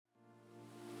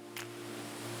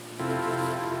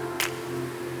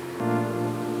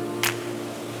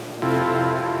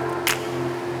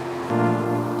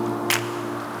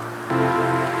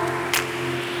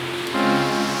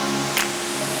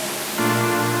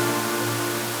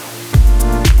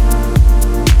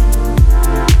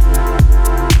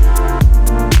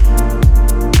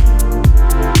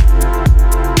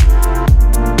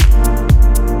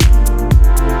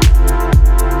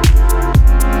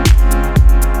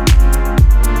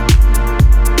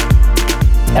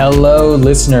Hello,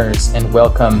 listeners, and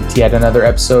welcome to yet another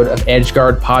episode of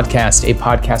EdgeGuard Podcast, a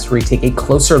podcast where we take a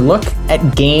closer look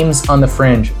at games on the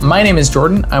fringe. My name is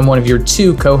Jordan. I'm one of your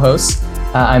two co-hosts.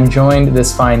 I'm joined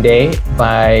this fine day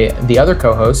by the other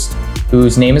co-host,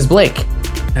 whose name is Blake.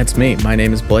 That's me. My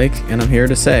name is Blake, and I'm here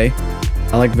to say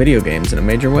I like video games in a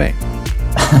major way.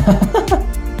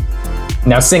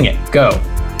 Now sing it. Go.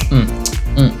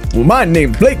 Well, my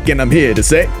name's Blake, and I'm here to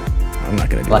say... I'm not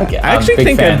going to do Like that. it. I actually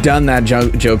think fan. I've done that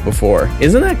joke before.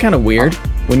 Isn't that kind of weird?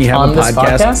 When you have on a this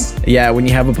podcast? Yeah, when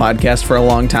you have a podcast for a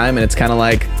long time, and it's kind of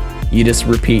like you just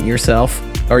repeat yourself.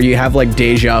 Or you have like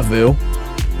deja vu.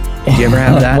 Do you ever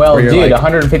have that? Well, dude, like,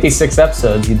 156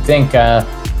 episodes. You'd think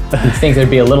there'd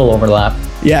be a little overlap.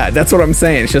 Yeah, that's what I'm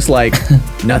saying. It's just like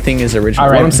nothing is original.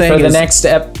 All right, what I'm saying for the is,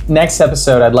 next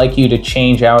episode, I'd like you to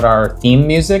change out our theme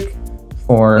music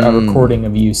for a recording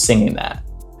of you singing that.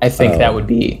 I think that would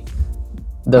be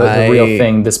the real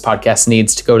thing this podcast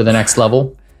needs to go to the next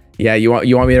level. Yeah, you want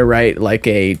me to write like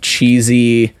a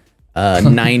cheesy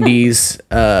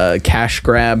 90s cash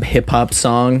grab hip hop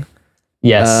song?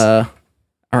 Yes.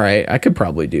 All right, I could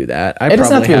probably do that. It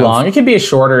doesn't have to be long. It could be a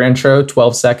shorter intro,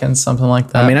 12 seconds, something like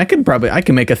that. I mean, I can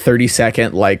make a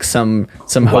 30-second like some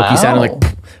hokey sound like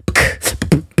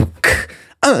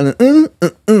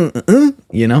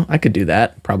you know, I could do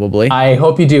that probably. I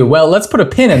hope you do. Well, let's put a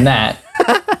pin in that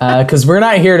because we're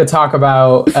not here to talk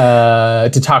about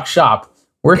to talk shop.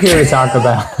 We're here to talk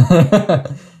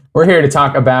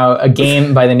about a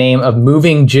game by the name of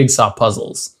Moving Jigsaw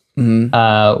Puzzles,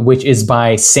 which is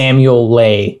by Samuel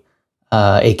Lay,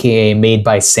 aka Made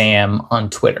by Sam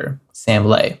on Twitter, Sam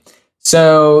Lay.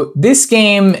 So this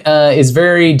game is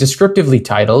very descriptively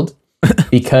titled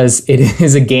because it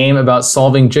is a game about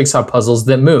solving jigsaw puzzles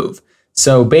that move.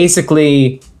 So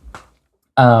basically,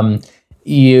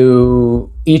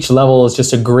 each level is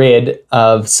just a grid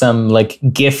of some like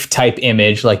GIF type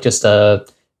image, like just a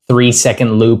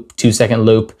 3-second loop, 2-second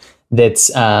loop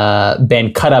that's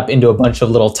been cut up into a bunch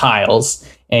of little tiles,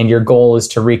 and your goal is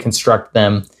to reconstruct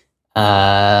them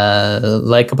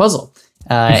like a puzzle.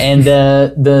 And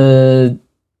the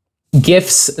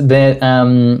GIFs that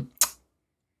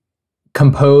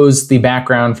compose the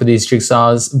background for these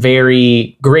jigsaws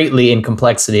vary greatly in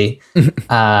complexity. It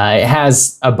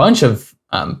has a bunch of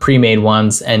pre-made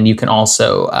ones, and you can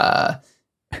also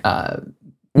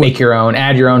make your own,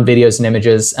 add your own videos and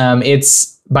images.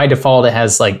 It's by default, it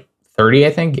has like 30,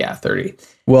 I think. Yeah, 30.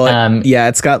 Well,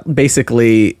 it's got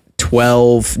basically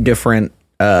 12 different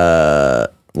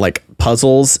like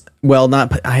puzzles. Well,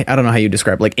 I don't know how you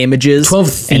describe like images. 12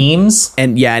 themes.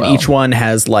 And each one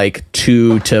has like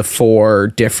 2 to 4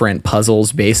 different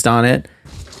puzzles based on it.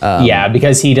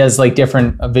 Because he does like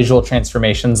different visual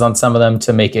transformations on some of them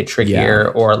to make it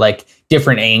trickier, or like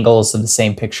different angles of the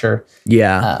same picture.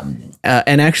 Yeah.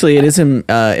 And actually it is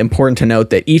important to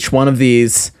note that each one of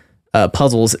these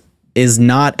puzzles is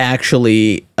not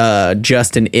actually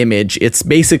just an image. It's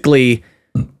basically...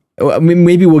 I mean,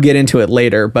 maybe we'll get into it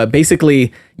later, but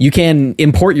basically you can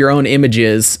import your own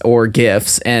images or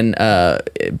GIFs and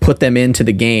put them into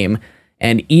the game.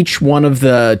 And each one of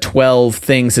the 12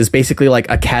 things is basically like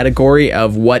a category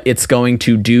of what it's going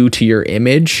to do to your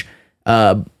image.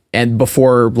 And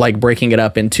before like breaking it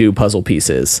up into puzzle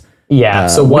pieces. Yeah.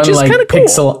 So one like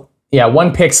cool.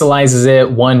 One pixelizes it,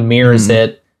 one mirrors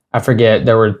it. I forget.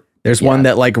 There's one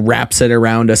that like wraps it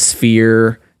around a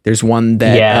sphere. There's one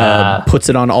that puts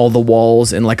it on all the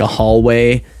walls in like a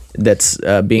hallway that's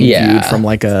being viewed from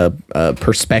like a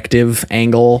perspective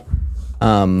angle.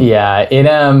 I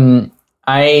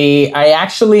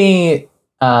actually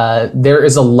there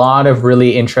is a lot of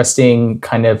really interesting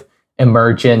kind of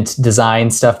emergent design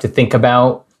stuff to think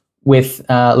about with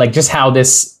like just how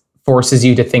this forces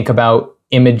you to think about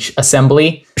image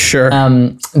assembly. Sure.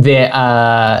 I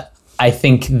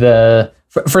think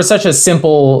for such a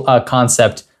simple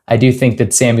concept, I do think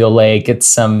that Samuel Lay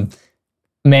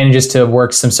manages to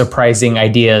work some surprising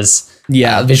ideas,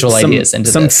 visual ideas into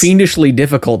some this. Fiendishly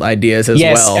difficult ideas as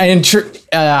well. Yes,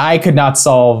 and I could not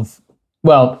solve.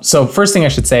 Well, so first thing I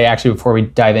should say, actually, before we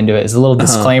dive into it, is a little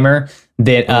disclaimer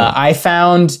that I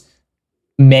found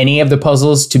many of the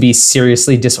puzzles to be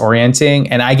seriously disorienting,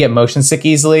 and I get motion sick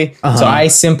easily, so I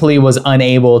simply was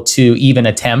unable to even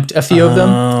attempt a few of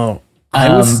them.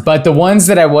 But the ones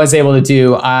that I was able to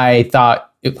do, I thought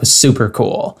it was super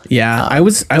cool. Yeah, I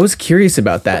was curious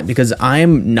about that because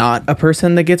I'm not a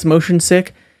person that gets motion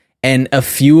sick, and a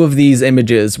few of these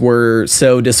images were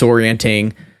so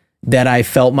disorienting that I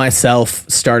felt myself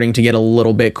starting to get a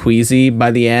little bit queasy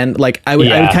by the end. Like I would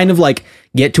kind of like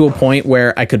get to a point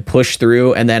where I could push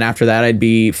through, and then after that I'd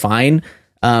be fine.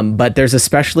 But there's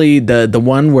especially the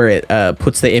one where it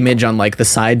puts the image on like the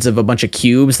sides of a bunch of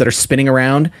cubes that are spinning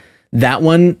around. That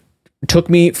one took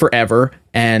me forever,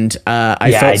 and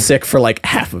I felt sick for like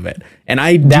half of it. And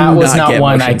that was not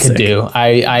one I could do.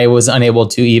 I was unable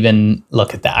to even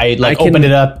look at that. I opened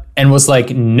it up and was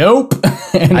like, nope.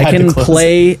 And I can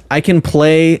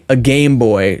play a Game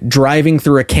Boy driving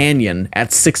through a canyon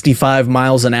at 65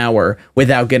 miles an hour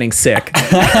without getting sick.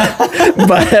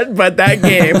 but that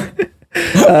game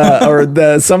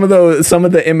or some of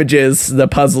the images, the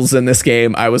puzzles in this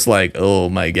game, I was like, oh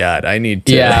my God, I need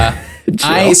to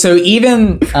so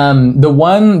even the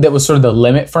one that was sort of the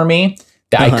limit for me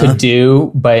that I could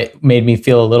do but made me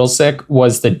feel a little sick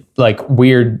was the like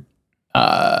weird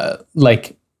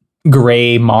like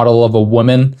gray model of a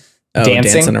woman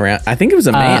dancing around. I think it was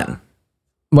a man.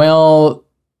 Well,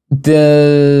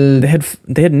 they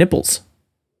had nipples.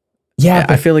 Yeah,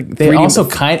 I feel like they also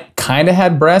kind of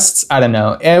had breasts. I don't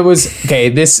know. It was okay.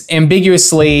 This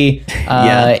ambiguously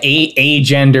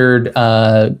agendered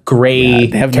gray.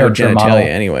 They have no genitalia model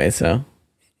anyway. So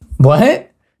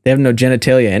what? They have no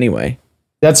genitalia anyway.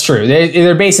 That's true.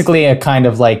 They're basically a kind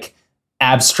of like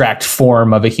abstract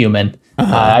form of a human.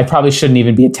 I probably shouldn't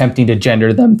even be attempting to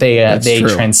gender them. They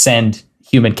transcend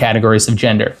human categories of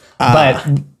gender. But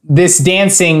this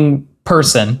dancing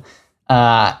person.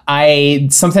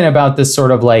 Something about this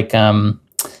sort of like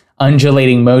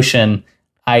undulating motion,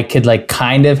 I could like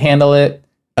kind of handle it.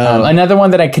 Another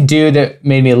one that I could do that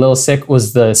made me a little sick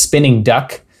was the spinning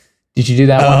duck. Did you do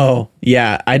that one? Oh,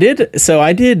 yeah, I did. So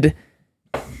I did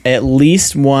at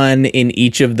least one in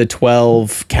each of the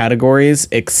 12 categories,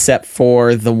 except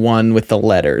for the one with the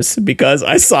letters, because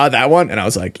I saw that one and I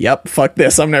was like, yep, fuck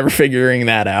this. I'm never figuring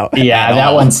that out. Yeah,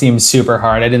 that one seems super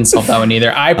hard. I didn't solve that one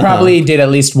either. I probably did at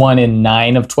least one in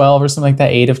 9 of 12 or something like that,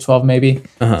 8 of 12 maybe.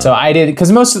 So I did,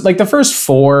 because most, like the first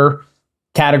 4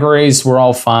 categories were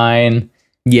all fine.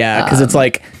 Yeah, because it's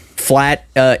like flat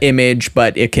image,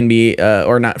 but it can be,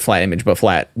 or not flat image, but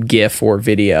flat GIF or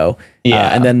video.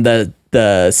 Yeah. And then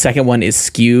the second one is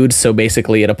skewed, so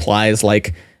basically it applies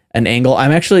like an angle.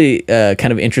 I'm actually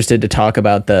kind of interested to talk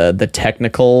about the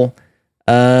technical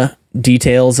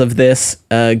details of this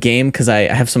game, because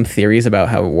I have some theories about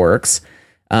how it works.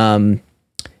 Then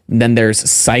there's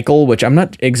cycle, which I'm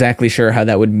not exactly sure how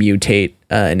that would mutate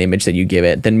an image that you give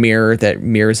it. Then mirror, that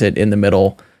mirrors it in the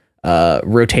middle.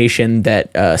 Rotation,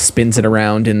 that spins it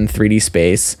around in 3D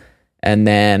space. And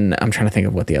then I'm trying to think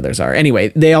of what the others are. Anyway,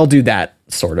 they all do that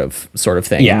sort of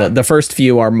thing. Yeah. The first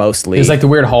few are mostly... There's like the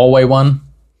weird hallway one.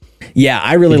 Yeah,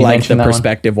 I really liked the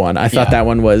perspective one. I thought that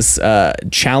one was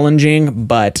challenging,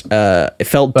 but it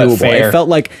felt doable. Fair. It felt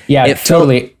like... Yeah, it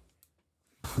totally.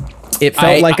 It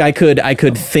felt like I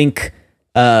could think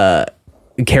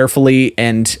carefully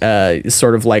and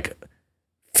sort of like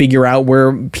figure out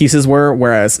where pieces were,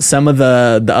 whereas some of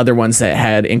the other ones that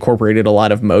had incorporated a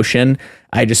lot of motion,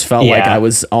 I just felt like I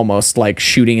was almost like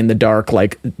shooting in the dark,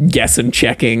 like guess and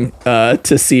checking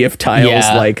to see if tiles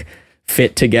like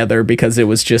fit together, because it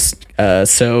was just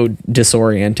so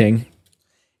disorienting.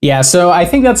 Yeah, so I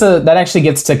think that actually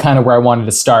gets to kind of where I wanted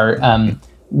to start,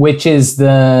 which is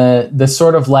the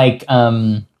sort of like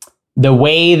the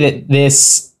way that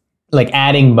this like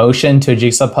adding motion to a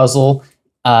jigsaw puzzle,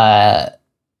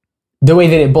 the way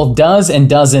that it both does and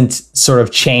doesn't sort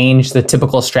of change the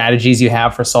typical strategies you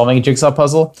have for solving a jigsaw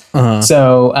puzzle.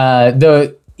 So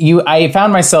I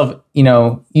found myself,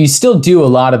 you still do a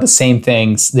lot of the same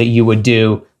things that you would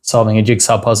do solving a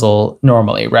jigsaw puzzle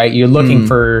normally, right? You're looking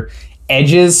for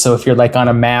edges. So if you're like on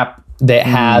a map that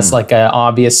has like an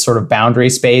obvious sort of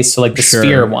boundary space, so like the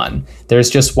sphere one,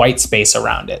 there's just white space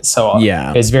around it. So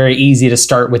it's very easy to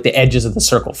start with the edges of the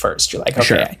circle first. You're like,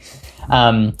 okay.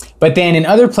 But then in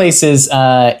other places,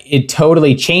 it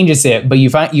totally changes it, but you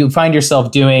find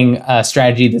yourself doing a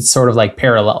strategy that's sort of like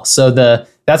parallel. So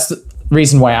that's the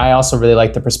reason why I also really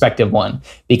like the perspective one,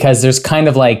 because there's kind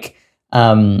of like,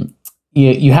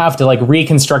 you have to like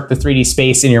reconstruct the 3D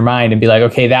space in your mind and be like,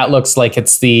 okay, that looks like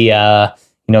it's the,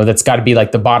 that's got to be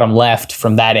like the bottom left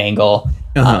from that angle.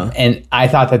 And I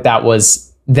thought that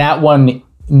one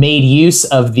made use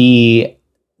of the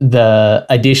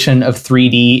addition of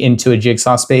 3D into a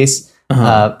jigsaw space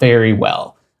very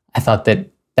well. I thought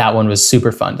that one was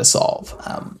super fun to solve.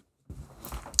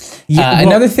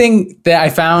 Another thing that I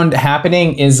found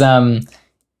happening is the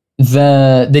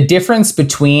difference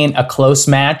between a close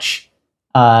match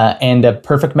and a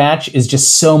perfect match is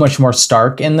just so much more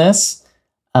stark in this.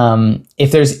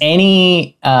 If there's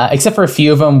any, except for a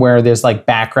few of them where there's like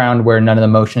background where none of the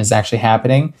motion is actually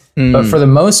happening, but for the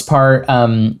most part,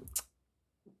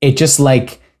 it just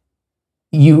like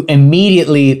you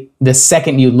immediately the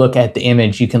second you look at the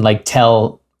image, you can like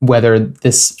tell whether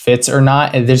this fits or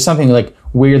not. And there's something like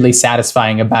weirdly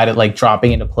satisfying about it, like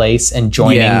dropping into place and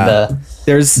joining the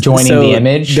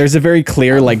image. There's a very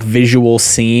clear like visual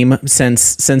seam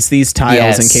since these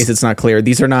tiles, in case it's not clear,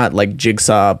 these are not like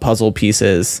jigsaw puzzle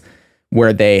pieces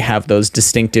where they have those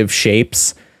distinctive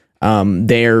shapes.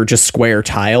 They're just square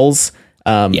tiles.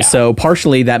 So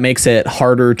partially that makes it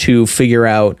harder to figure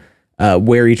out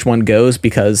where each one goes,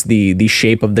 because the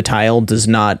shape of the tile does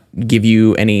not give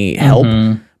you any help.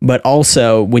 But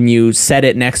also when you set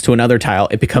it next to another tile,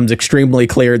 it becomes extremely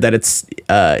clear that it's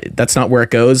that's not where it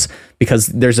goes, because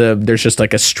there's just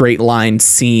like a straight line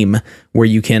seam where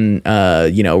you can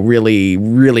really,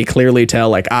 really clearly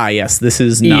tell like, yes, this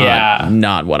is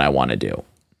not what I want to do.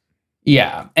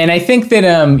 Yeah. And I think that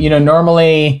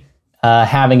normally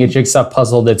having a jigsaw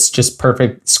puzzle that's just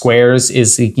perfect squares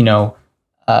is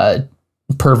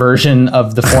perversion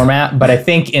of the format. But I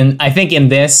think in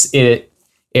this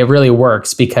it really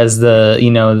works, because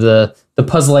the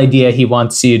puzzle idea he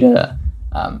wants you to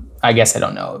I guess I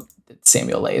don't know,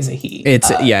 Samuel Lay is a he. It's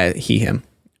he, him.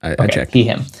 I checked. He,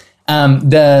 him.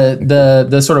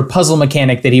 The sort of puzzle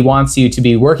mechanic that he wants you to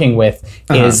be working with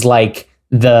is like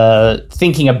the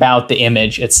thinking about the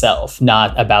image itself,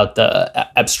 not about the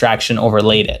abstraction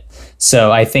overlaid it.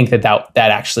 So I think that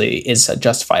actually is a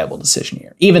justifiable decision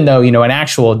here. Even though, an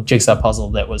actual jigsaw puzzle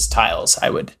that was tiles,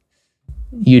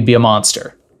 you'd be a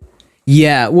monster.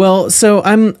 Yeah, well, so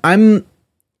I'm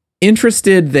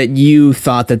interested that you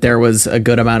thought that there was a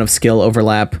good amount of skill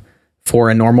overlap for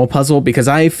a normal puzzle, because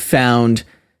I found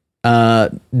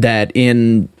that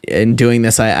in doing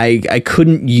this, I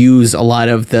couldn't use a lot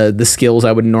of the skills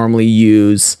I would normally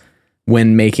use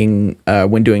when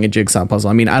doing a jigsaw puzzle.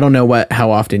 I mean, I don't know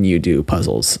how often you do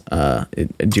puzzles. Do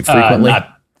you frequently?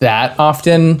 Not that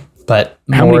often, but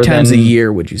how many times a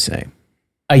year would you say?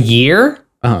 A year?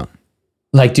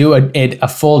 Like do a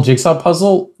full jigsaw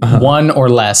puzzle, one or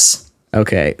less.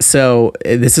 Okay, so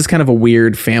this is kind of a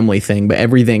weird family thing, but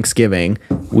every Thanksgiving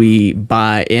we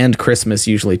buy, and Christmas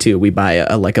usually too, we buy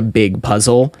a big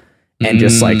puzzle and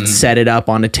just like set it up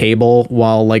on a table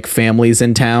while like family's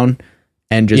in town,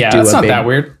 and just that's not that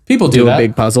weird. People do that. A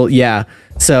big puzzle. Yeah.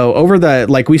 So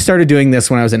we started doing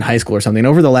this when I was in high school or something.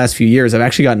 Over the last few years, I've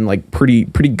actually gotten like pretty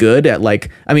good at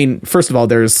first of all,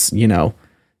 there's,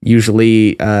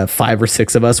 usually 5 or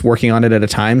 6 of us working on it at a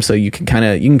time, so you can kind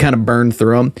of burn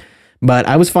through them. But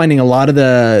I was finding a lot of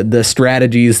the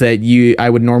strategies that I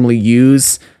would normally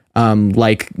use,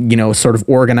 sort of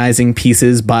organizing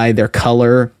pieces by their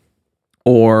color,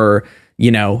 or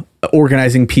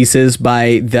organizing pieces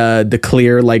by the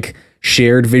clear like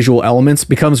shared visual elements,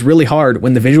 becomes really hard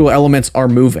when the visual elements are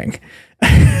moving.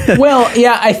 Well,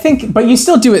 yeah, I think, but you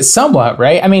still do it somewhat,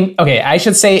 right? I mean, okay, I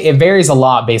should say it varies a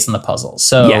lot based on the puzzle.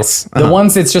 So the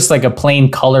ones that's just like a plain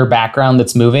color background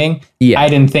that's moving, I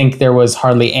didn't think there was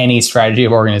hardly any strategy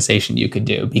of organization you could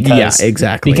do, because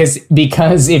exactly.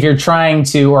 Because if you're trying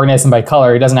to organize them by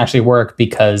color, it doesn't actually work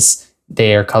because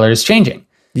their color is changing.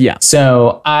 Yeah.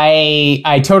 So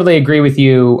I totally agree with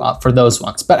you for those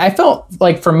ones, but I felt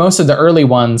like for most of the early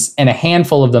ones and a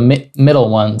handful of the middle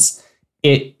ones,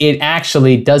 it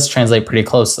actually does translate pretty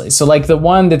closely. So like the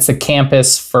one that's the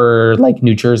campus for like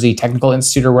New Jersey Technical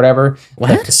Institute or whatever,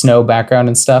 like the snow background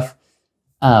and stuff.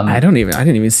 I didn't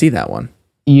even see that one.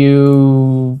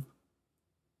 You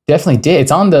definitely did.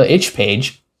 It's on the itch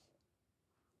page.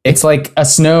 It's like a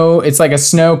snow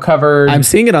covered. I'm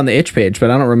seeing it on the itch page, but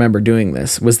I don't remember doing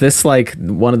this. Was this like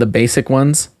one of the basic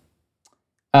ones?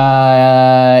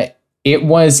 It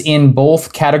was in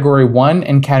both category 1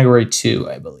 and category 2,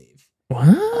 I believe.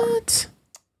 What?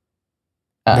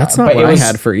 That's not what I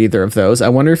had for either of those. I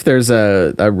wonder if there's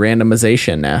a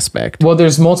randomization aspect. Well,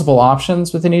 there's multiple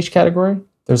options within each category.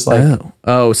 There's like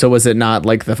so was it not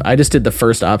like I just did the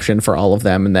first option for all of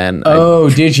them, and then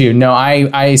did you? No,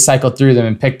 I cycled through them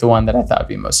and picked the one that I thought would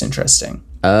be most interesting.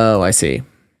 Oh, I see.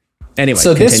 Anyway,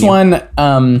 so continue.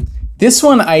 This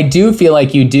one I do feel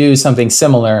like you do something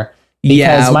similar,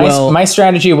 because my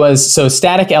strategy was, so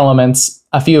static elements,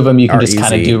 a few of them you can just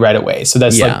kind of do right away. So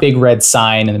that's like big red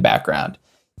sign in the background.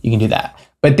 You can do that.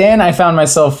 But then I found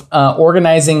myself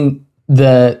organizing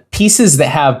the pieces that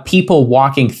have people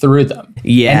walking through them.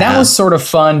 Yeah. And that was sort of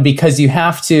fun, because you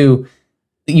have to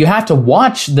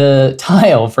watch the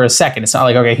tile for a second. It's not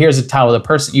like, okay, here's a tile with a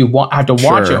person. You have to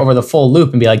watch it over the full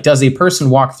loop and be like, does a person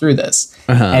walk through this?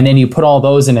 And then you put all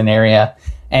those in an area.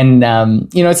 And,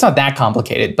 it's not that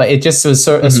complicated, but it just was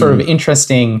a sort of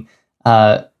interesting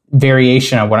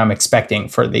variation of what I'm expecting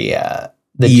for the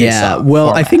jigsaw well,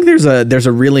 format. I think there's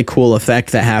a really cool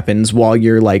effect that happens while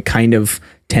you're like kind of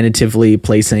tentatively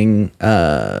placing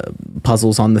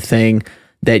puzzles on the thing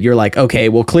that you're like, okay,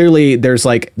 well, clearly there's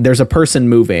a person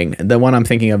moving. The one I'm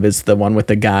thinking of is the one with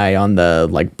the guy on the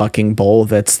like bucking bowl.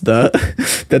 That's the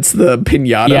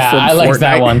pinata. Yeah, from I liked Fortnite,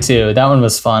 that one too. That one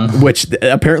was fun. which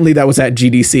apparently that was at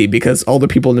GDC because all the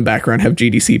people in the background have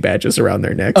GDC badges around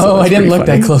their necks. Oh, I didn't look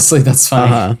that closely. That's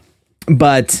funny.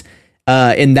 But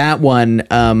in that one,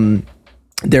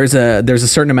 there's a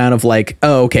certain amount of like,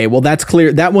 oh, okay, well, that's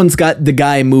clear. That one's got the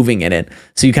guy moving in it.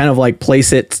 So you kind of like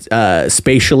place it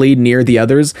spatially near the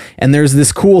others. And there's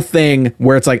this cool thing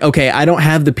where it's like, okay, I don't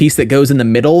have the piece that goes in the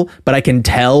middle, but I can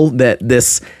tell that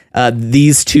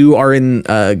these two are in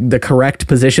the correct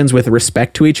positions with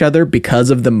respect to each other because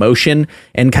of the motion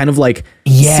and kind of like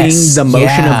seeing the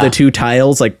motion of the two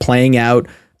tiles like playing out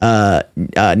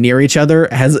near each other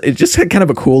it just had kind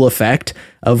of a cool effect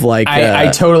of like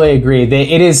I totally agree.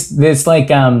 It's like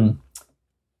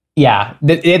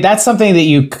that's something that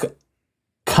you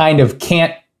kind of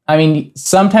can't. I mean,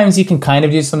 sometimes you can kind of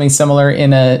do something similar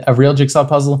in a real jigsaw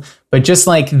puzzle, but just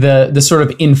like the sort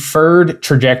of inferred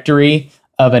trajectory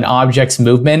of an object's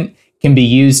movement can be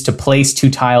used to place two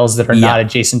tiles that are not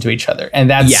adjacent to each other, and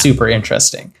that's super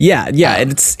interesting.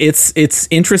 It's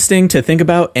interesting to think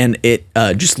about, and it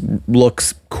just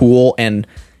looks cool, and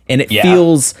it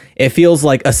feels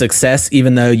like a success,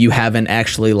 even though you haven't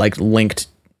actually like linked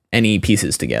any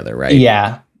pieces together, right?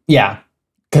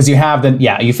 Because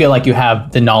you feel like you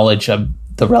have the knowledge of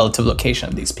the relative location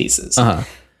of these pieces.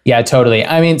 Yeah, totally.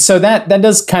 I mean, so that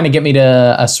does kind of get me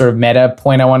to a sort of meta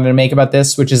point I wanted to make about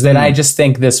this, which is that I just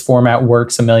think this format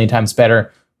works a million times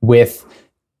better with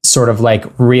sort of like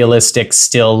realistic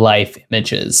still life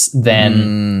images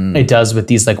than it does with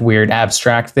these like weird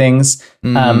abstract things.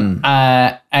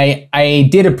 I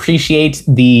did appreciate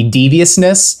the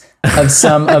deviousness of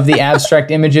some of the abstract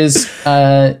images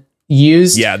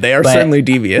used. Yeah, they are certainly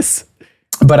devious.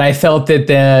 But I felt that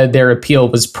their appeal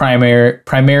was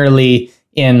primarily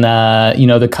in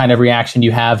the kind of reaction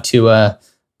you have to a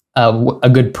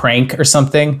good prank or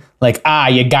something, like,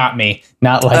 you got me,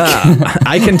 not like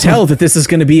I can tell that this is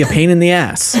going to be a pain in the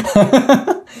ass.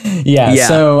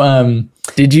 So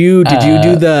did you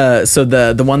do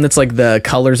the one that's like the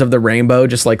colors of the rainbow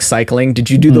just like cycling? Did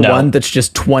you do the one that's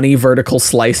just 20 vertical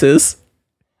slices?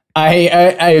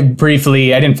 I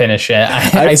briefly, I didn't finish it.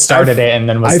 I started it and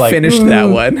then was I finished that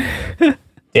one.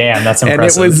 Damn, that's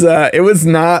impressive. And it was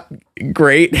not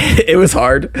great. It was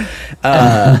hard,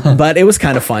 but it was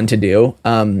kind of fun to do.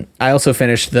 I also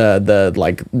finished the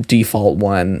like default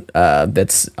one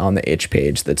that's on the itch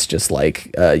page. That's just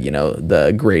like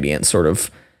the gradient sort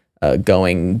of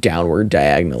going downward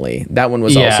diagonally. That one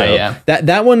was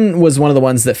that one was one of the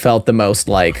ones that felt the most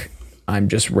like I'm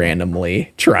just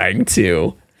randomly trying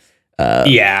to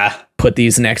put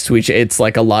these next to each. It's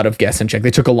like a lot of guess and check.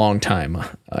 They took a long time,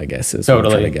 I guess, is what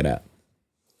I'm trying to get at.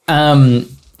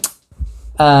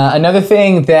 Another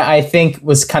thing that I think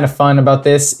was kind of fun about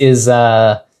this is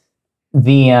the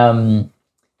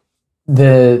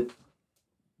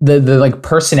like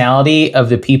personality of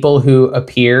the people who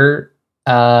appear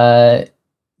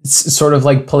sort of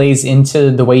like plays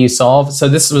into the way you solve. So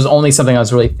this was only something I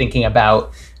was really thinking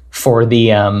about for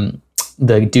the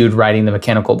dude riding the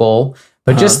mechanical bull.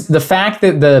 But just the fact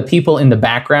that the people in the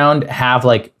background have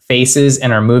like faces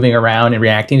and are moving around and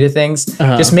reacting to things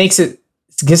just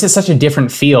gives it such a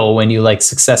different feel when you like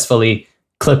successfully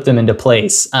clip them into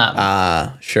place.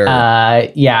 Sure.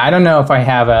 I don't know if I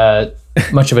have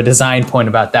much of a design point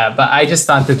about that, but I just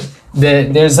thought that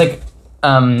there's like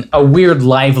a weird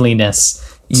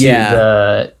liveliness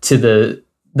to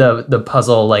the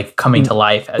puzzle like coming to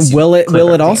life as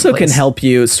it also can help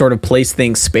you sort of place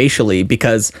things spatially,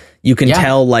 because you can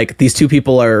tell like these two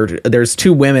people there's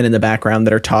two women in the background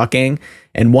that are talking,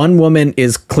 and one woman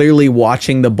is clearly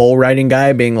watching the bull riding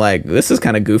guy being like, this is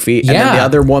kind of goofy, and then the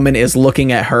other woman is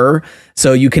looking at her,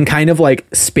 so you can kind of like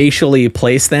spatially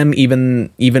place them even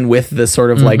with the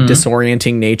sort of like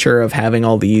disorienting nature of having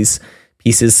all these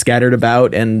pieces scattered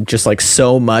about and just like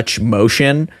so much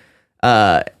motion.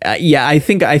 I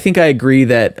think I agree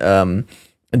that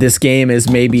this game is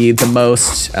maybe the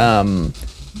most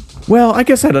well, I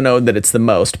guess I don't know that it's the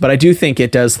most, but I do think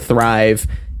it does thrive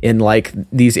in like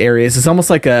these areas. It's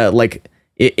almost like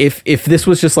if this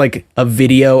was just like a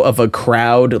video of a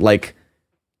crowd, like,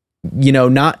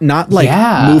 not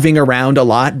like moving around a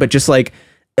lot, but just like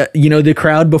the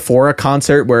crowd before a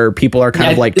concert where people are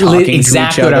kind of like talking to each other.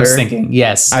 Exactly what I was thinking.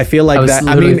 Yes. I feel like I was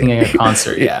thinking a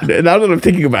concert. Yeah. Now that I'm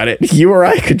thinking about it, you or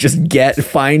I could just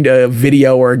find a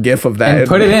video or a GIF of that and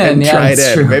put it in. Try it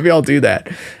in. True. Maybe I'll do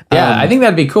that. Yeah, I think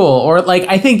that'd be cool. Or like,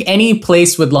 I think any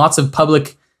place with lots of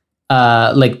public,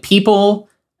 like people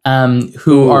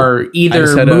who are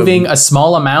either moving a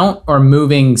small amount or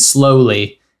moving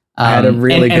slowly. I had a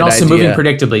really good and also idea. moving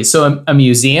predictably. So a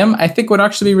museum, I think, would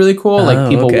actually be really cool. Like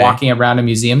people walking around a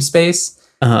museum space.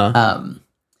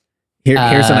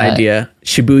 Here's an idea: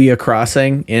 Shibuya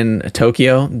Crossing in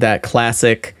Tokyo. That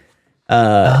classic.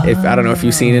 If I don't know if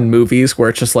you've seen in movies where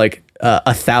it's just like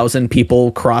 1,000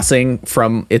 people crossing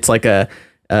from. It's like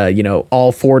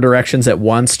all four directions at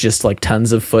once, just like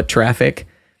tons of foot traffic.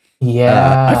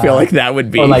 Yeah, I feel like that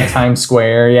would be, or like Times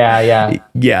Square.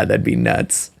 Yeah, that'd be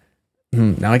nuts.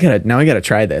 Now I gotta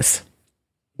try this.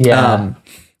 Yeah,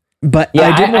 but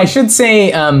yeah, I should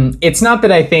say it's not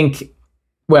that I think.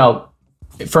 Well,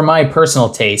 for my personal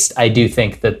taste, I do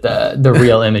think that the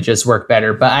real images work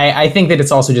better. But I think that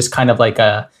it's also just kind of like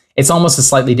it's almost a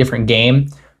slightly different game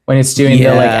when it's doing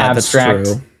the like abstract,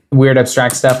 weird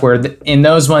abstract stuff. Where in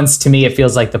those ones, to me, it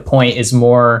feels like the point is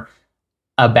more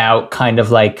about kind of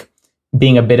like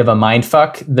being a bit of a mind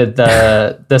fuck. That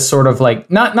the sort of like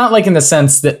not like in the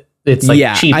sense that it's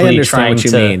like cheaply trying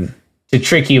to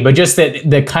trick you, but just that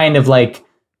the kind of like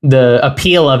the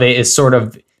appeal of it is sort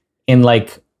of in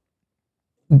like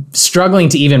struggling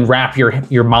to even wrap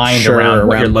your mind around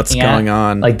what you're looking at. Going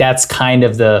on. Like that's kind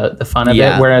of the fun of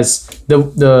it. Whereas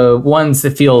the ones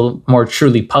that feel more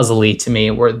truly puzzly to me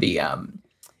were the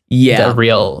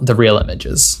real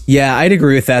images. Yeah, I'd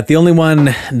agree with that. The only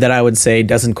one that I would say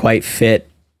doesn't quite fit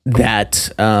that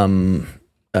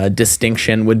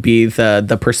distinction would be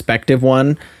the perspective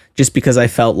one, just because I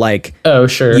felt like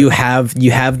you have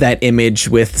that image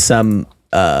with some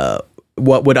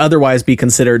what would otherwise be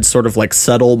considered sort of like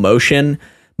subtle motion,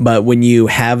 but when you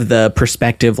have the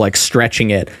perspective like stretching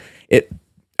it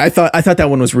I thought that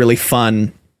one was really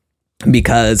fun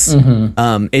because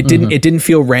it didn't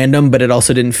feel random, but it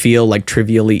also didn't feel like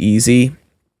trivially easy.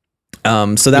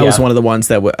 So that was one of the ones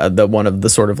that one of the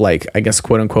sort of like, I guess,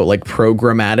 quote unquote, like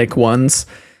programmatic ones.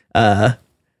 I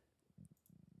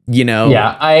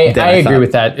agree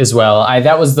with that as well.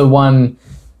 That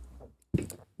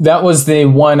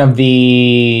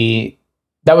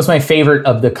was my favorite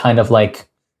of the kind of like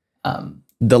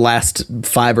the last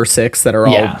 5 or 6 that are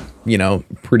all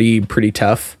pretty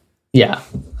tough. Yeah,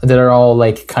 that are all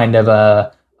like kind of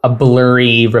a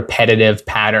blurry, repetitive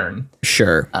pattern.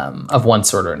 Sure. Of one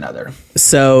sort or another.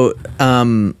 So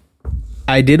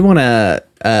I did want to.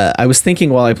 I was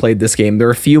thinking while I played this game, there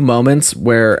were a few moments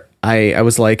where I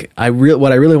was like,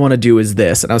 what I really want to do is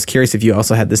this, and I was curious if you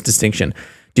also had this distinction.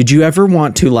 Did you ever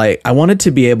want to I wanted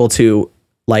to be able to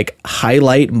like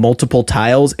highlight multiple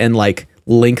tiles and like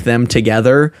link them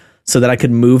together so that I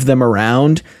could move them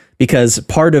around, because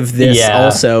part of this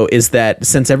also is that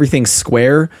since everything's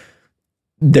square,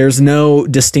 there's no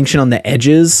distinction on the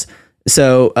edges.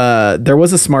 So there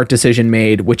was a smart decision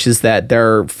made, which is that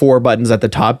there are 4 buttons at the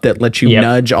top that let you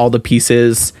nudge all the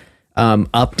pieces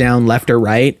up, down, left, or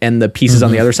right, and the pieces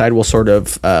on the other side will sort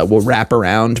of will wrap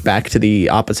around back to the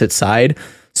opposite side.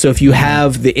 So if you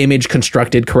have the image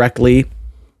constructed correctly,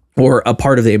 or a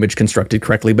part of the image constructed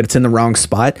correctly, but it's in the wrong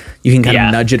spot, you can kind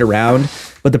of nudge it around.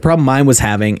 But the problem I was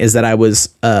having is that I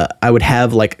would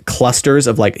have like clusters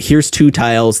of like, here's 2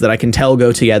 tiles that I can tell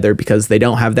go together because they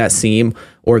don't have that seam,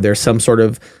 or there's some sort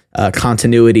of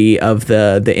continuity of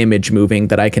the image moving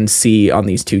that I can see on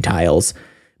these 2 tiles.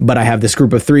 But I have this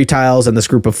group of 3 tiles and this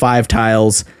group of 5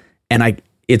 tiles, and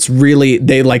it's really,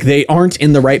 they aren't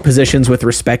in the right positions with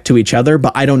respect to each other,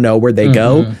 but I don't know where they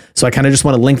go. So I kind of just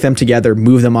want to link them together,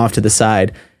 move them off to the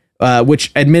side,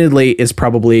 which admittedly is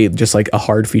probably just like a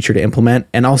hard feature to implement.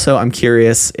 And also I'm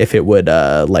curious if it would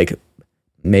like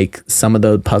make some of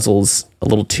the puzzles a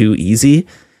little too easy,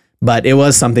 but it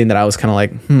was something that I was kind of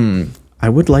like, I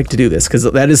would like to do this, because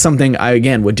that is something I,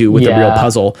 again, would do with a real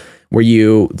puzzle where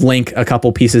you link a couple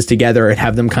pieces together and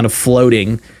have them kind of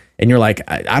floating. And you're like,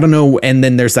 I don't know. And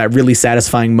then there's that really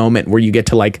satisfying moment where you get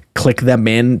to like click them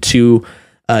into,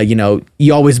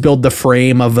 you always build the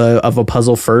frame of a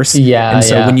puzzle first. Yeah. And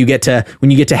so when you get to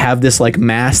have this like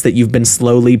mass that you've been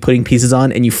slowly putting pieces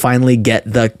on, and you finally get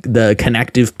the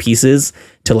connective pieces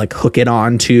to like hook it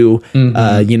on to,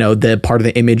 the part of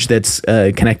the image that's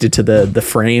connected to the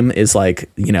frame, is like,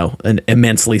 an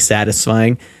immensely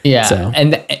satisfying. Yeah. So.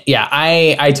 And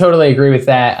I totally agree with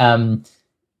that.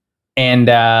 And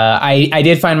I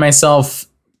did find myself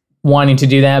wanting to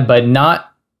do that, but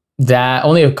not that,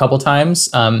 only a couple times.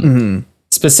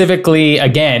 Specifically,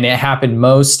 again, it happened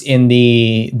most in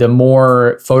the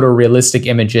more photorealistic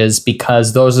images,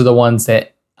 because those are the ones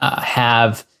that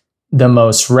have the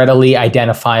most readily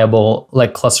identifiable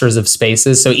like clusters of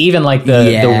spaces. So even like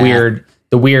the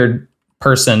weird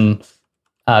person,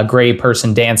 gray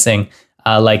person dancing,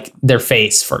 like their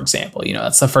face, for example.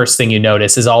 That's the first thing you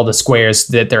notice is all the squares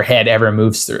that their head ever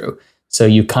moves through. So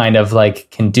you kind of like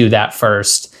can do that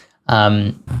first,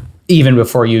 even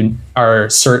before you are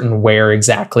certain where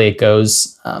exactly it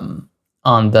goes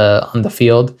on the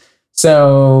field.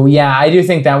 So yeah, I do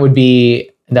think that would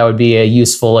be a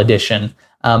useful addition.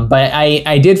 But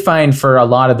I did find for a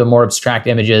lot of the more abstract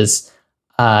images,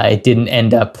 I didn't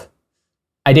end up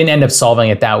solving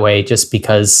it that way just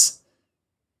because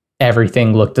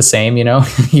everything looked the same. You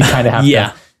kind of have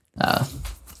to.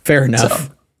 Fair enough.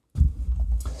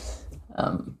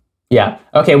 Yeah.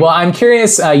 Okay. Well, I'm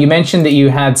curious. You mentioned that you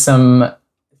had some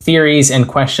theories and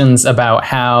questions about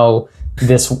how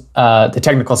the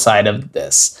technical side of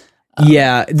this.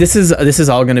 Yeah, this is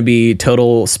all going to be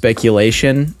total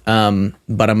speculation,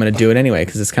 but I'm going to do it anyway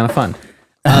because it's kind of fun.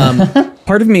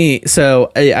 Part of me,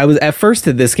 so I was at first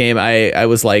at this game, I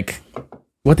was like,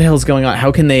 what the hell is going on?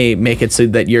 How can they make it so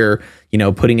that you're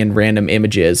putting in random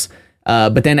images?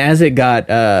 But then as it got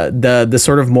the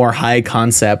sort of more high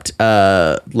concept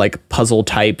like puzzle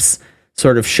types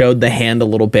sort of showed the hand a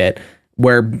little bit,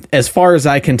 where as far as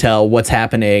I can tell, what's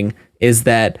happening is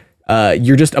that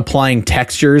you're just applying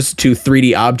textures to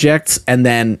 3D objects, and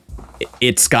then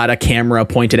it's got a camera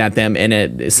pointed at them, and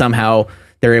it somehow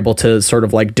they're able to sort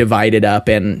of like divide it up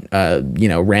and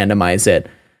randomize it.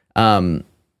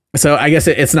 So I guess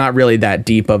it's not really that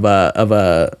deep of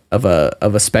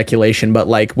a speculation, but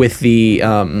like with the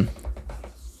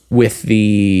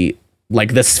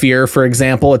like the sphere, for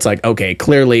example, it's like, okay,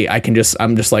 clearly I'm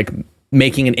just like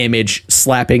making an image,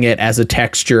 slapping it as a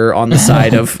texture on the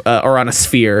side of or on a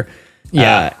sphere.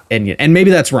 Yeah. And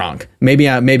maybe that's wrong. Maybe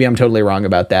I'm totally wrong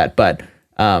about that, but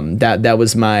that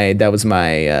was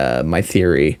my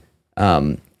theory.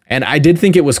 And I did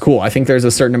think it was cool. I think there's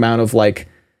a certain amount of like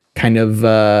kind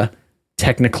of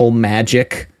technical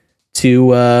magic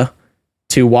to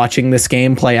watching this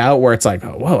game play out, where it's like,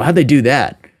 oh, whoa, how'd they do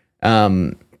that?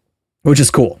 Which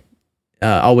is cool.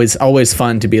 Always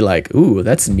fun to be like, ooh,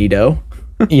 that's neato.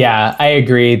 Yeah, I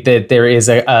agree that there is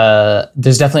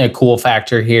there's definitely a cool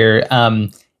factor here,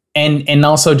 and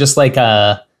also just like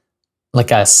a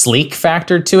sleek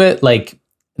factor to it. Like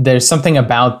there's something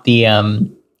about the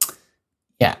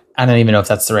I don't even know if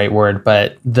that's the right word,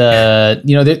 but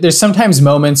there's sometimes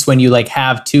moments when you like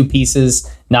have two pieces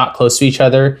not close to each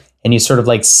other, and you sort of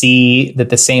like see that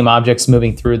the same object's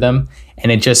moving through them,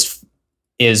 and it just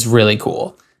is really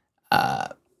cool.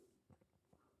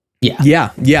 Yeah,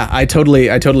 I totally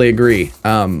agree.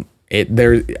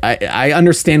 I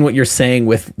understand what you're saying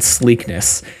with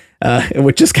sleekness,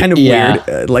 which is kind of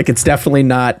weird. Like it's definitely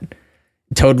not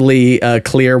totally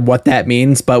clear what that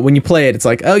means, but when you play it, it's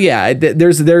like, oh yeah,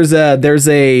 there's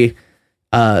a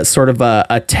sort of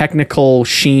a technical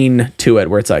sheen to it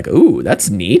where it's like, ooh, that's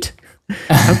neat.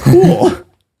 How cool.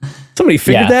 Somebody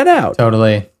figured that out.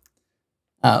 Totally.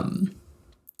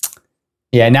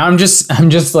 Yeah, now I'm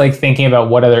just like thinking about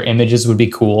what other images would be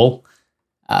cool.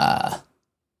 I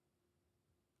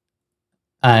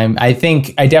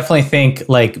definitely think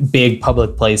like big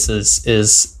public places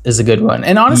is a good one.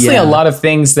 And honestly, a lot of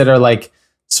things that are like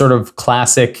sort of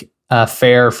classic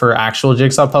fare for actual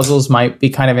jigsaw puzzles might be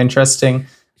kind of interesting.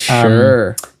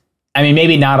 Sure. I mean,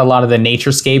 maybe not a lot of the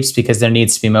naturescapes because there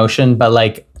needs to be motion, but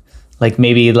like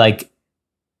maybe like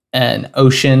an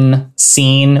ocean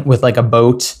scene with like a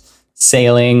boat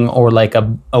sailing or like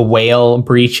a whale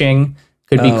breaching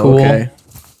could be cool. Okay.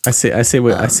 I see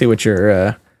what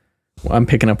you're I'm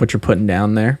picking up what you're putting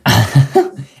down there.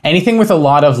 Anything with a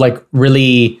lot of like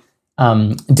really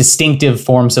distinctive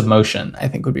forms of motion, I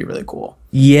think would be really cool.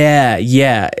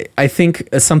 Yeah. I think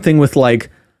something with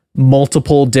like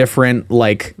multiple different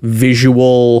like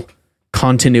visual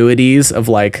continuities of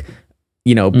like,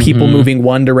 people moving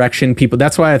one direction,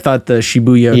 that's why I thought the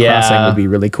Shibuya crossing would be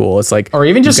really cool. It's like, or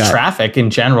even just traffic in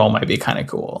general might be kind of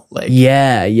cool. Like,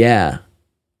 yeah.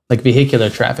 Like vehicular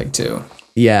traffic too.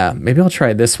 Yeah. Maybe I'll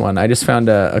try this one. I just found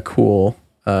a cool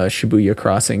Shibuya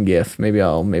crossing GIF. Maybe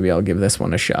I'll give this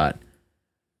one a shot.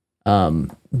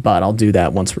 But I'll do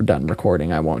that once we're done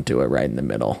recording. I won't do it right in the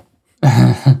middle.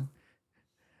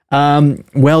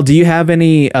 Well, do you have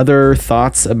any other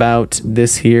thoughts about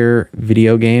this here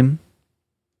video game?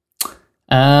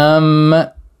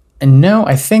 No,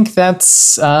 I think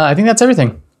that's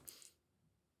everything.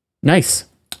 Nice.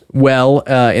 Well,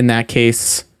 in that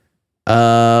case,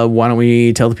 why don't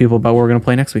we tell the people about what we're going to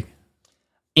play next week?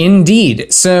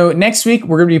 Indeed. So next week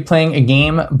we're going to be playing a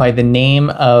game by the name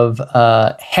of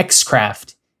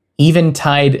Hexcraft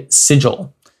Eventide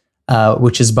Sigil,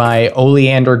 which is by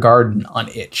Oleander Garden on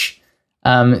itch.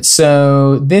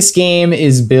 So this game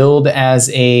is billed as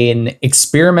an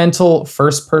experimental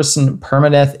first-person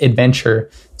permadeath adventure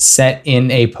set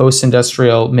in a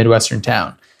post-industrial Midwestern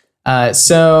town.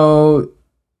 So,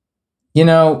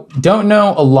 don't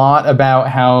know a lot about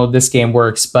how this game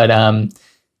works, but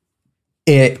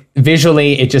it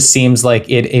visually, it just seems like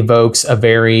it evokes a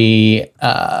very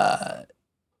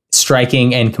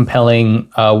striking and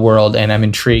compelling world, and I'm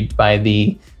intrigued by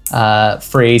the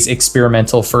phrase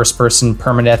experimental first-person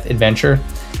permadeath adventure.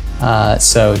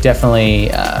 So definitely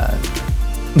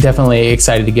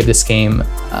excited to give this game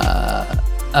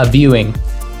a viewing.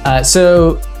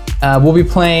 So we'll be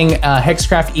playing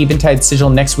Hexcraft Eventide Sigil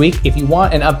next week. If you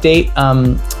want an update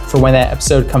for when that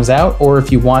episode comes out, or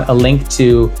if you want a link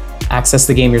to access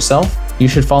the game yourself, you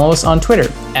should follow us on Twitter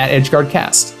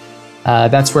 @EdgeGuardCast.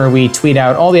 That's where we tweet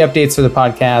out all the updates for the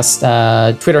podcast,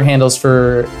 Twitter handles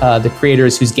for the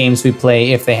creators whose games we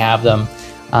play if they have them,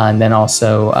 and then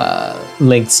also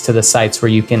links to the sites where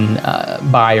you can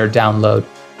buy or download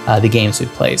the games we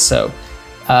play. So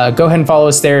go ahead and follow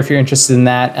us there if you're interested in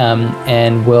that,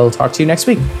 and we'll talk to you next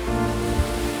week.